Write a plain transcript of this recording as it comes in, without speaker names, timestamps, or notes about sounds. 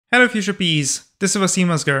Hello Future Peas, this is Wasim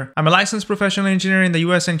Asghar. I'm a licensed professional engineer in the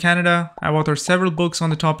US and Canada. I've authored several books on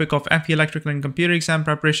the topic of FE electrical and computer exam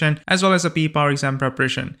preparation as well as a PE Power exam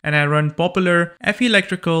preparation. And I run popular FE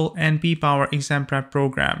electrical and PE Power exam prep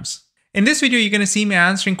programs. In this video, you're going to see me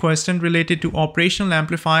answering questions related to operational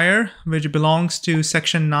amplifier, which belongs to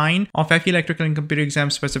section 9 of FE Electrical and Computer Exam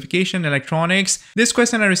Specification, Electronics. This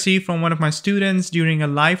question I received from one of my students during a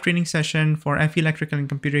live training session for FE Electrical and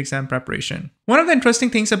Computer Exam preparation. One of the interesting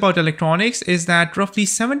things about electronics is that roughly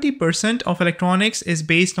 70% of electronics is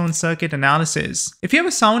based on circuit analysis. If you have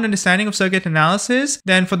a sound understanding of circuit analysis,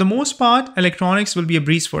 then for the most part, electronics will be a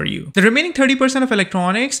breeze for you. The remaining 30% of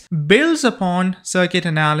electronics builds upon circuit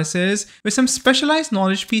analysis with some specialized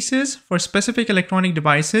knowledge pieces for specific electronic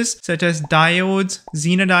devices such as diodes,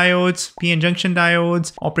 xenodiodes, p-n junction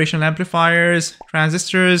diodes, operational amplifiers,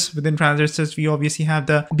 transistors. Within transistors, we obviously have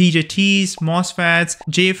the BJTs, MOSFETs,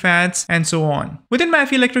 JFETs, and so on. Within my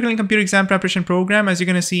FE electrical and computer exam preparation program, as you're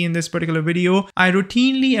going to see in this particular video, I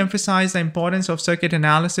routinely emphasize the importance of circuit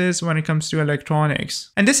analysis when it comes to electronics.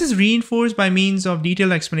 And this is reinforced by means of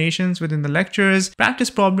detailed explanations within the lectures, practice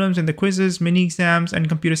problems in the quizzes, mini exams, and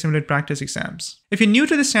computer simulated practice exams. If you're new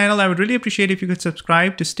to this channel, I would really appreciate if you could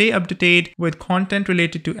subscribe to stay up to date with content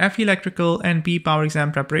related to FE electrical and PE Power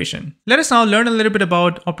exam preparation. Let us now learn a little bit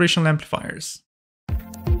about operational amplifiers.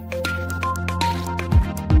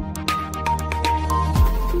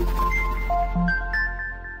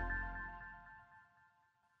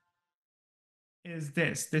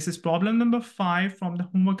 This is problem number 5 from the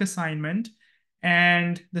homework assignment,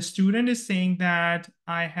 and the student is saying that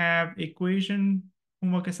I have equation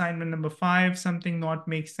homework assignment number 5, something not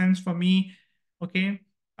makes sense for me. Okay,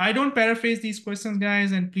 I don't paraphrase these questions,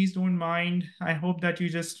 guys, and please don't mind. I hope that you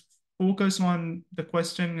just focus on the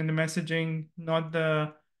question and the messaging, not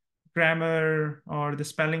the grammar or the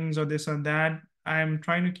spellings or this or that. I'm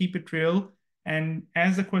trying to keep it real. And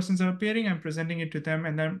as the questions are appearing, I'm presenting it to them,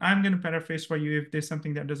 and then I'm going to paraphrase for you if there's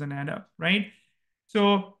something that doesn't add up, right?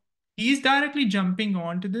 So he's directly jumping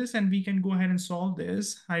onto this, and we can go ahead and solve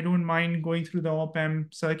this. I don't mind going through the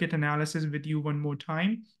op-amp circuit analysis with you one more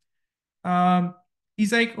time.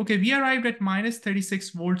 He's like, okay, we arrived at minus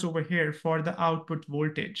 36 volts over here for the output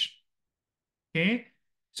voltage. Okay,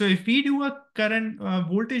 so if we do a current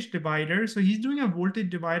voltage divider, so he's doing a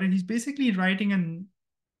voltage divider, he's basically writing an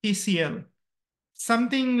KCL.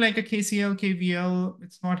 Something like a KCL, KVL,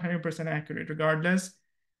 it's not 100% accurate regardless.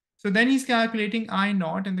 So then he's calculating I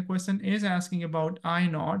naught, and the question is asking about I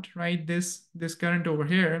naught, right? This current over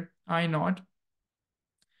here, I naught.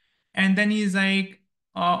 And then he's like,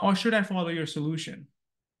 or should I follow your solution,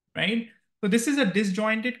 right? So this is a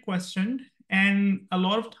disjointed question. And a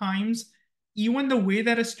lot of times, even the way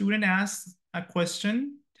that a student asks a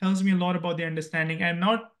question tells me a lot about their understanding.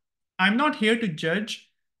 I'm not here to judge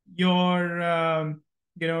your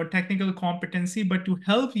technical competency, but to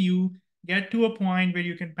help you get to a point where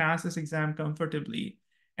you can pass this exam comfortably.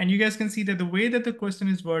 And you guys can see that the way that the question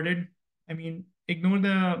is worded, I mean, ignore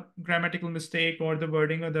the grammatical mistake or the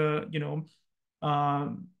wording or the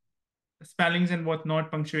spellings and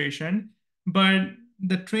whatnot, punctuation, but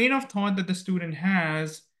the train of thought that the student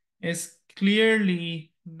has is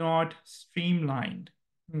clearly not streamlined,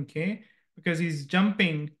 okay? Because he's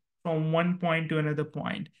jumping from one point to another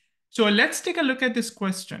point. So let's take a look at this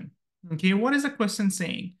question. Okay, what is the question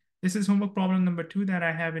saying? This is homework problem number 2 that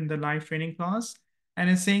I have in the live training class. And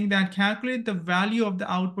it's saying that calculate the value of the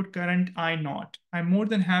output current I naught. I'm more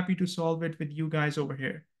than happy to solve it with you guys over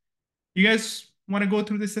here. You guys want to go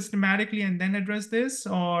through this systematically and then address this,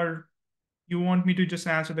 or you want me to just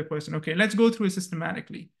answer the question? Okay, let's go through it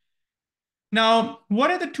systematically. Now, what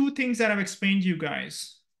are the 2 things that I've explained to you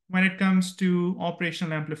guys when it comes to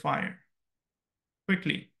operational amplifier?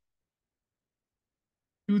 Quickly.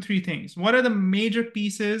 2, 3 things. What are the major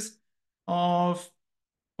pieces of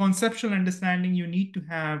conceptual understanding you need to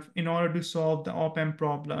have in order to solve the op-amp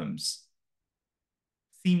problems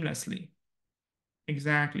seamlessly?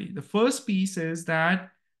 Exactly. The first piece is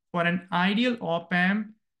that for an ideal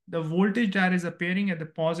op-amp, the voltage that is appearing at the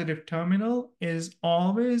positive terminal is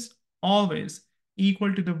always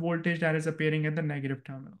equal to the voltage that is appearing at the negative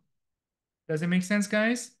terminal. Does it make sense,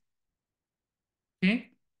 guys?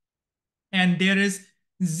 Okay. And there is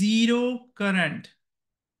zero current.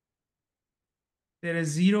 There is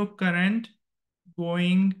zero current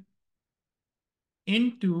going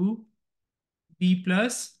into V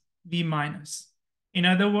plus, V minus. In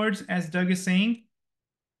other words, as Doug is saying,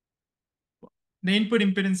 the input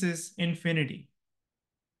impedance is infinity.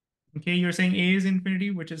 Okay, you're saying A is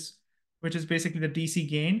infinity, which is basically the DC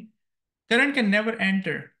gain. Current can never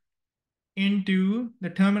enter into the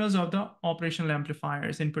terminals of the operational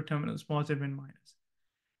amplifiers, input terminals, positive and minus.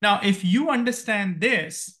 Now, if you understand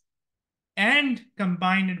this and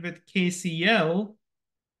combine it with KCL,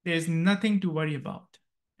 there's nothing to worry about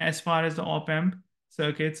as far as the op-amp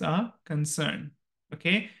circuits are concerned,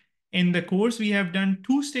 okay? In the course, we have done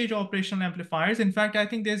two-stage operational amplifiers. In fact, I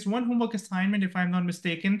think there's one homework assignment, if I'm not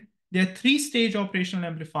mistaken. There are three-stage operational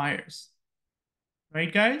amplifiers,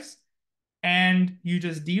 right, guys? And you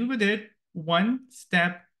just deal with it one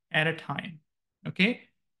step at a time, okay?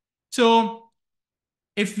 So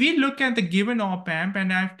if we look at the given op-amp,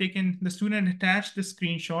 and I've taken the student attached the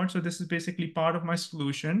screenshot, so this is basically part of my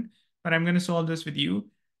solution, but I'm going to solve this with you.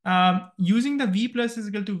 Using the V plus is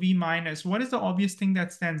equal to V minus, what is the obvious thing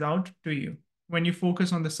that stands out to you when you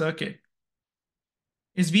focus on the circuit?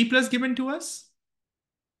 Is V plus given to us?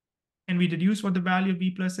 Can we deduce what the value of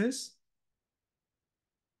V plus is?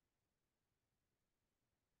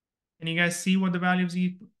 Can you guys see what the value of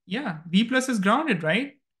Z? Yeah, V plus is grounded,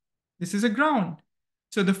 right? This is a ground.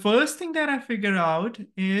 So the first thing that I figure out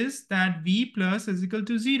is that V plus is equal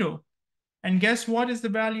to 0. And guess what is the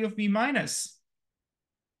value of V minus?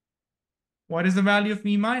 What is the value of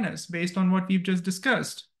V minus based on what we've just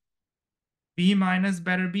discussed? V minus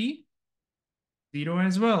better be 0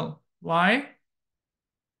 as well. Why?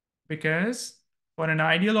 Because for an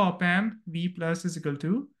ideal op-amp, V plus is equal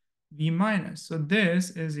to V minus. So this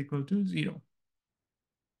is equal to 0.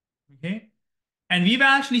 Okay? And we've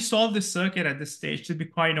actually solved this circuit at this stage, to be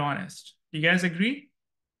quite honest. Do you guys agree?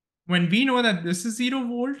 When we know that this is 0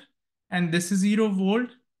 volt and this is 0 volt,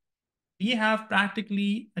 we have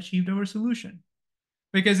practically achieved our solution.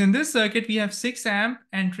 Because in this circuit, we have 6 amp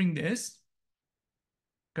entering this,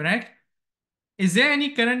 correct? Is there any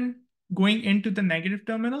current going into the negative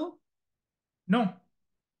terminal? No.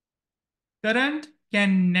 Current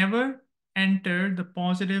can never enter the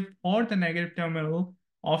positive or the negative terminal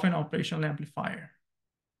of an operational amplifier.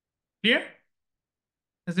 Clear?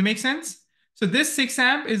 Does it make sense? So this 6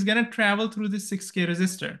 amp is going to travel through this 6K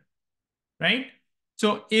resistor, right?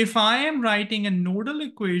 So if I am writing a nodal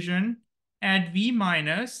equation at V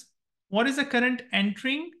minus, what is the current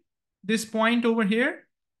entering this point over here?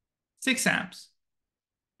 6 amps,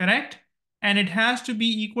 correct? And it has to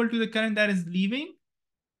be equal to the current that is leaving.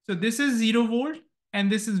 So this is 0 volt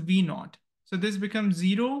and this is V naught. So this becomes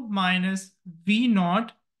 0 minus V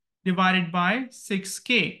naught divided by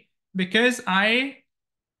 6K, because I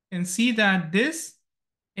can see that this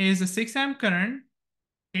is a 6 amp current,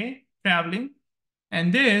 okay, traveling,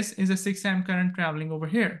 and this is a 6 amp current traveling over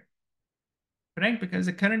here, correct? Because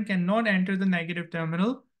the current cannot enter the negative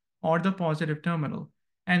terminal or the positive terminal.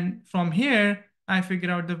 And from here, I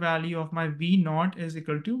figure out the value of my V naught is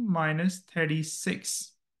equal to minus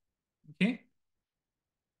 36, okay?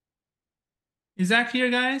 Is that clear,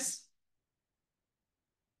 guys?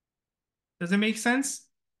 Does it make sense?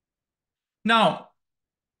 Now,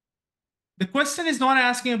 the question is not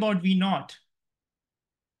asking about V naught,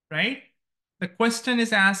 right? The question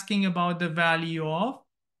is asking about the value of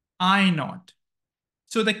I naught.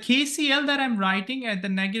 So the KCL that I'm writing at the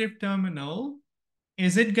negative terminal,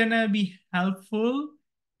 is it gonna be helpful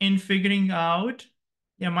in figuring out,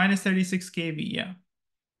 yeah, minus 36 kV, yeah.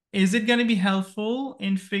 Is it gonna be helpful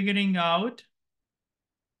in figuring out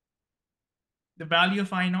the value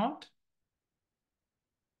of I naught?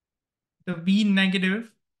 The V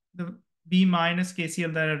negative, the V minus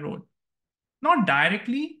KCL that I wrote. Not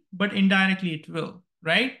directly, but indirectly it will,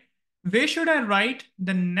 right? Where should I write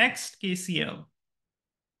the next KCL?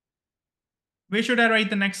 Where should I write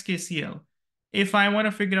the next KCL if I want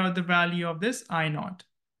to figure out the value of this I naught?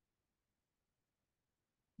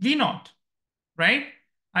 V naught, right?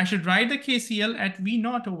 I should write the KCL at V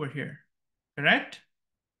naught over here, correct?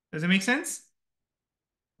 Does it make sense?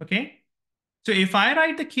 Okay. So if I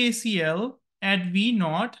write the KCL at V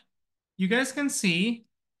naught, you guys can see,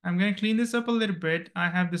 I'm going to clean this up a little bit. I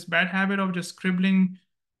have this bad habit of just scribbling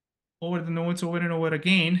over the notes over and over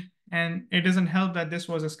again. And it doesn't help that this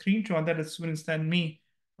was a screenshot that the students sent me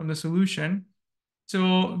from the solution.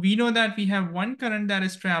 So we know that we have one current that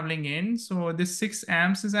is traveling in. So this 6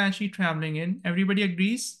 amps is actually traveling in. Everybody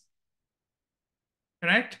agrees?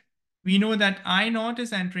 Correct? We know that I naught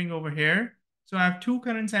is entering over here. So I have two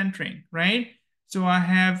currents entering, right? So I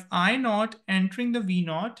have I naught entering the V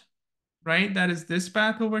naught, right? That is this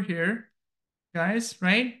path over here, guys,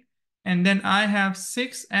 right? And then I have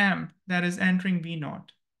 6 amp that is entering V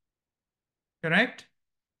naught, correct?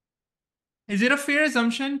 Is it a fair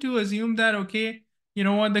assumption to assume that, okay, you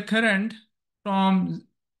know what, the current from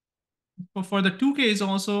for the 2K is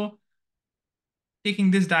also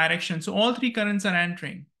taking this direction. So all three currents are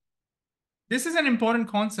entering. This is an important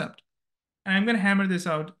concept. And I'm going to hammer this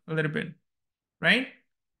out a little bit, right?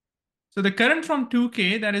 So the current from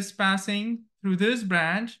 2K that is passing through this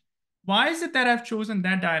branch, why is it that I've chosen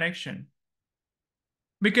that direction?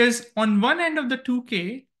 Because on one end of the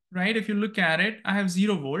 2K, right, if you look at it, I have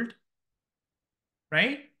 0 volt,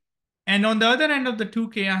 right? And on the other end of the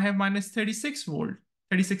 2K, I have minus 36 volt,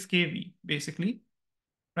 36 kV, basically,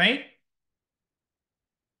 right?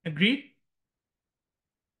 Agreed?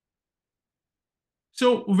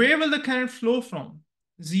 So where will the current flow from?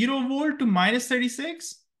 0 volt to minus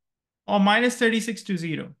 36 or minus 36 to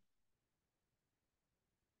 0?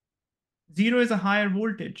 0 is a higher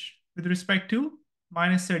voltage with respect to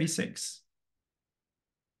minus 36,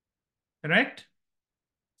 correct?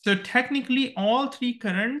 So technically all three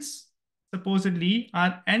currents supposedly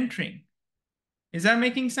are entering. Is that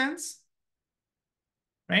making sense?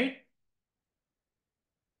 Right?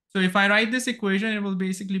 So if I write this equation, it will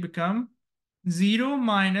basically become 0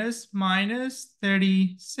 minus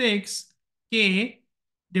 36K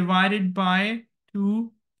divided by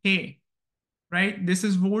 2K, right? This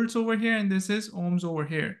is volts over here and this is ohms over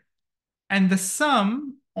here. And the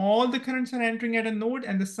sum, all the currents are entering at a node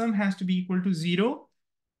and the sum has to be equal to 0.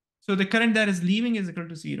 So the current that is leaving is equal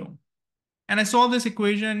to 0. And I solve this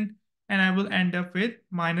equation and I will end up with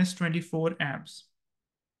minus 24 amps.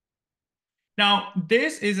 Now,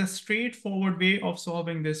 this is a straightforward way of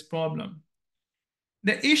solving this problem.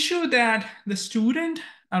 The issue that the student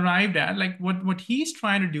arrived at, like what he's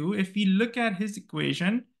trying to do, if we look at his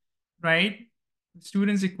equation, right, the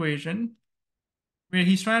student's equation, where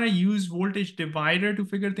he's trying to use voltage divider to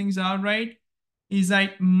figure things out, right, is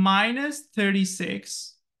like minus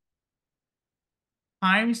 36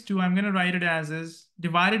 times 2, I'm going to write it as is,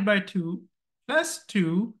 divided by 2, plus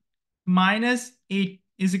 2, minus 8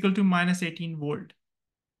 is equal to minus 18 volt.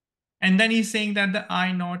 And then he's saying that the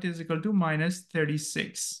I naught is equal to minus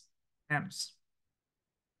 36 amps.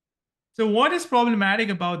 So what is problematic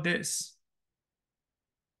about this?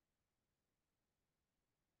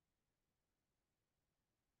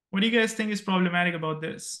 What do you guys think is problematic about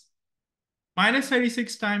this? Minus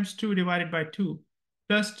 36 times 2 divided by 2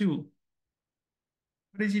 plus 2.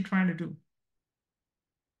 What is he trying to do?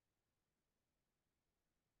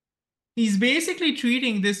 He's basically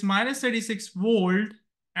treating this minus 36 volt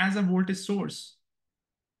as a voltage source.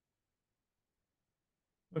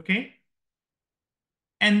 Okay?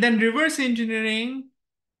 And then reverse engineering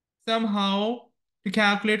somehow to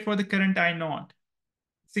calculate for the current I naught.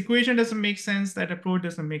 This equation doesn't make sense. That approach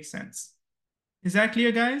doesn't make sense. Is that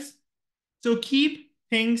clear, guys? So keep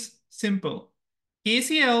things simple.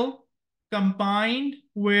 KCL combined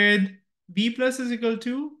with V plus is equal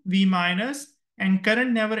to V minus, and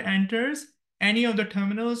current never enters any of the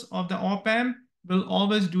terminals of the op amp, will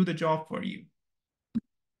always do the job for you.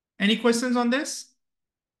 Any questions on this?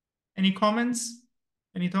 Any comments?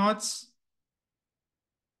 Any thoughts?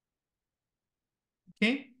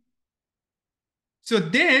 Okay. So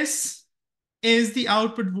this is the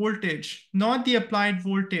output voltage, not the applied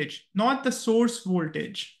voltage, not the source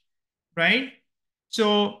voltage, right?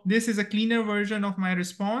 So this is a cleaner version of my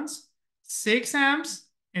response. 6 amps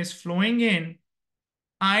is flowing in.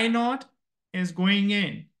 I naught is going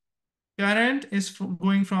in. Current is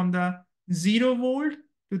going from the 0 volt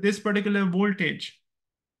to this particular voltage,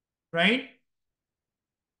 right?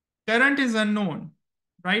 Current is unknown.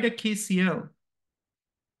 Write a KCL,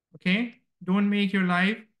 okay? Don't make your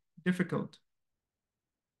life difficult.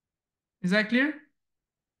 Is that clear?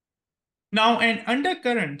 Now, an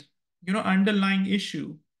undercurrent, underlying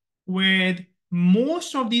issue with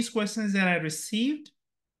most of these questions that I received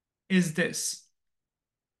is this.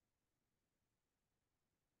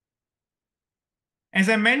 As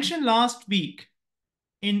I mentioned last week,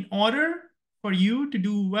 in order for you to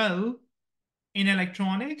do well in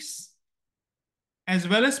electronics, as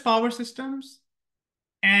well as power systems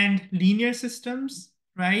and linear systems,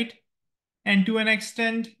 right? And to an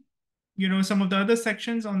extent, some of the other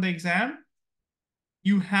sections on the exam,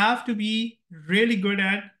 you have to be really good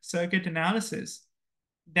at circuit analysis.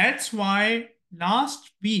 That's why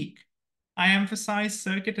last week I emphasized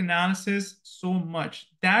circuit analysis so much.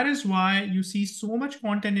 That is why you see so much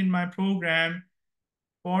content in my program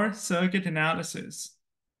for circuit analysis.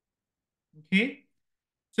 Okay?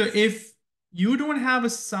 So if you don't have a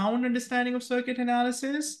sound understanding of circuit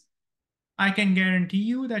analysis, I can guarantee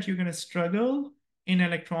you that you're going to struggle in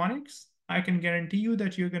electronics. I can guarantee you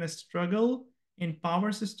that you're going to struggle in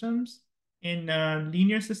power systems, in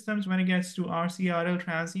linear systems when it gets to RC, RL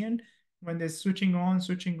transient, when they're switching on,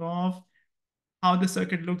 switching off, how the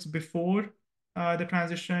circuit looks before the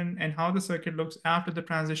transition and how the circuit looks after the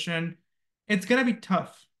transition. It's going to be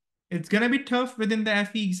tough. It's going to be tough within the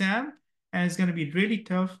FE exam, and it's going to be really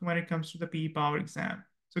tough when it comes to the PE Power exam.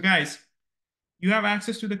 So guys, you have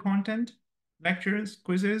access to the content, lectures,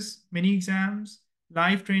 quizzes, mini exams,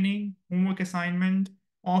 live training, homework assignment,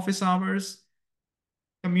 office hours,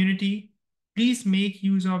 community. Please make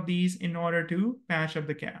use of these in order to patch up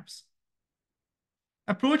the gaps.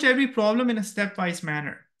 Approach every problem in a stepwise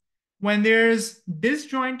manner. When there's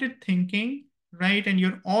disjointed thinking, right, and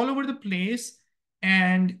you're all over the place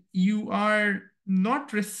and you are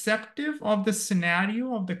not receptive of the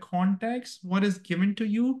scenario, of the context, what is given to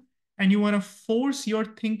you, and you want to force your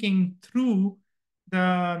thinking through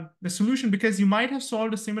the solution because you might have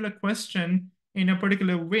solved a similar question in a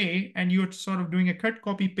particular way and you're sort of doing a cut,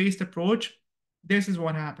 copy, paste approach, this is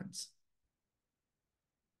what happens.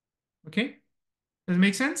 Okay? Does it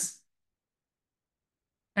make sense?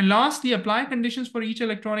 And lastly, apply conditions for each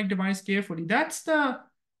electronic device carefully. That's the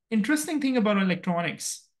interesting thing about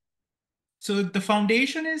electronics. So the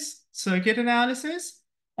foundation is circuit analysis.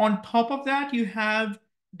 On top of that, you have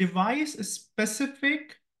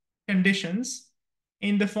device-specific conditions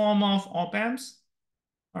in the form of op-amps,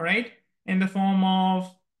 all right, in the form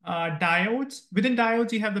of diodes. Within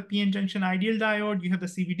diodes, you have the PN junction ideal diode, you have the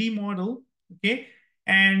CVD model, okay,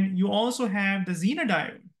 and you also have the Zener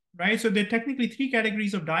diode, right? So there are technically three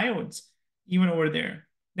categories of diodes even over there.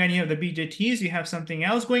 Then you have the BJTs, you have something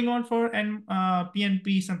else going on for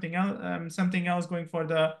PNP, something else going for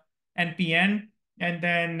the NPN, and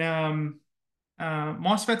then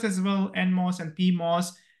MOSFETs as well, NMOS and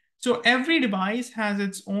PMOS. So every device has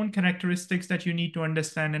its own characteristics that you need to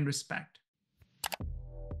understand and respect.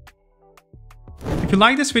 If you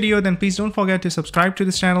like this video, then please don't forget to subscribe to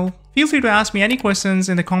this channel. Feel free to ask me any questions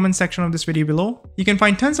in the comment section of this video below. You can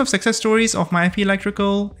find tons of success stories of my FE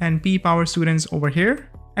Electrical and PE Power students over here.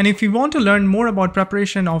 And if you want to learn more about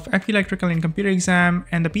preparation of FE Electrical and Computer exam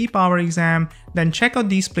and the PE Power exam, then check out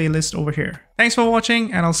these playlists over here. Thanks for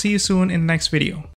watching, and I'll see you soon in the next video.